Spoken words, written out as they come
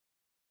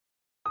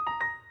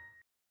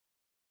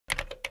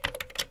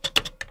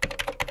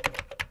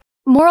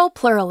Moral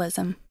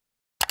pluralism.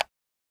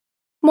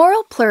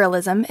 Moral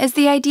pluralism is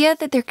the idea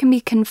that there can be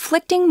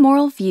conflicting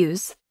moral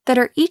views that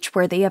are each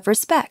worthy of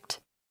respect.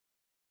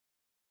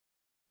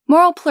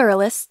 Moral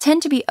pluralists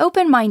tend to be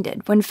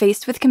open-minded when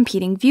faced with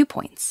competing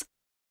viewpoints.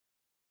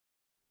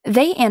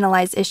 They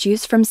analyze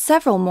issues from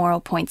several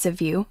moral points of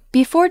view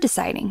before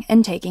deciding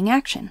and taking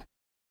action.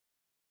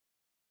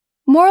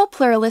 Moral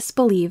pluralists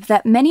believe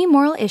that many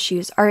moral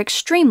issues are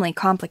extremely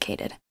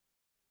complicated.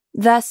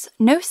 Thus,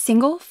 no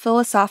single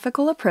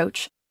philosophical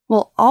approach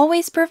will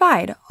always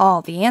provide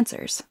all the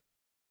answers.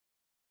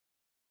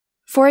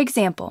 For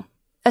example,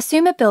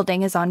 assume a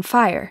building is on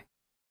fire.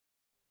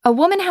 A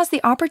woman has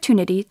the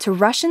opportunity to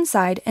rush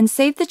inside and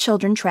save the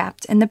children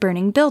trapped in the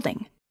burning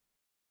building.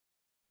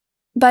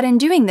 But in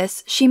doing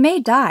this, she may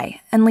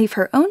die and leave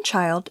her own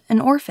child an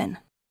orphan.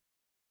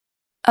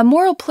 A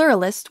moral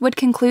pluralist would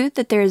conclude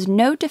that there is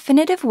no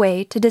definitive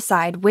way to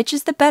decide which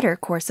is the better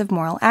course of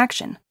moral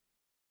action.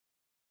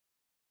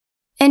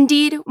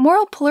 Indeed,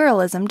 moral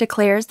pluralism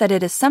declares that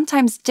it is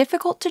sometimes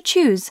difficult to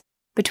choose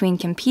between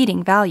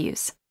competing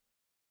values.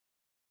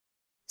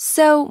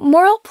 So,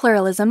 moral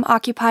pluralism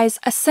occupies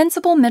a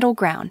sensible middle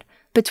ground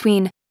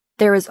between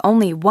there is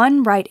only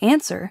one right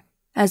answer,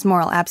 as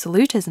moral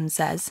absolutism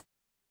says,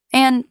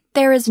 and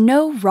there is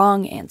no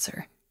wrong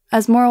answer,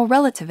 as moral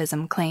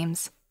relativism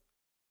claims.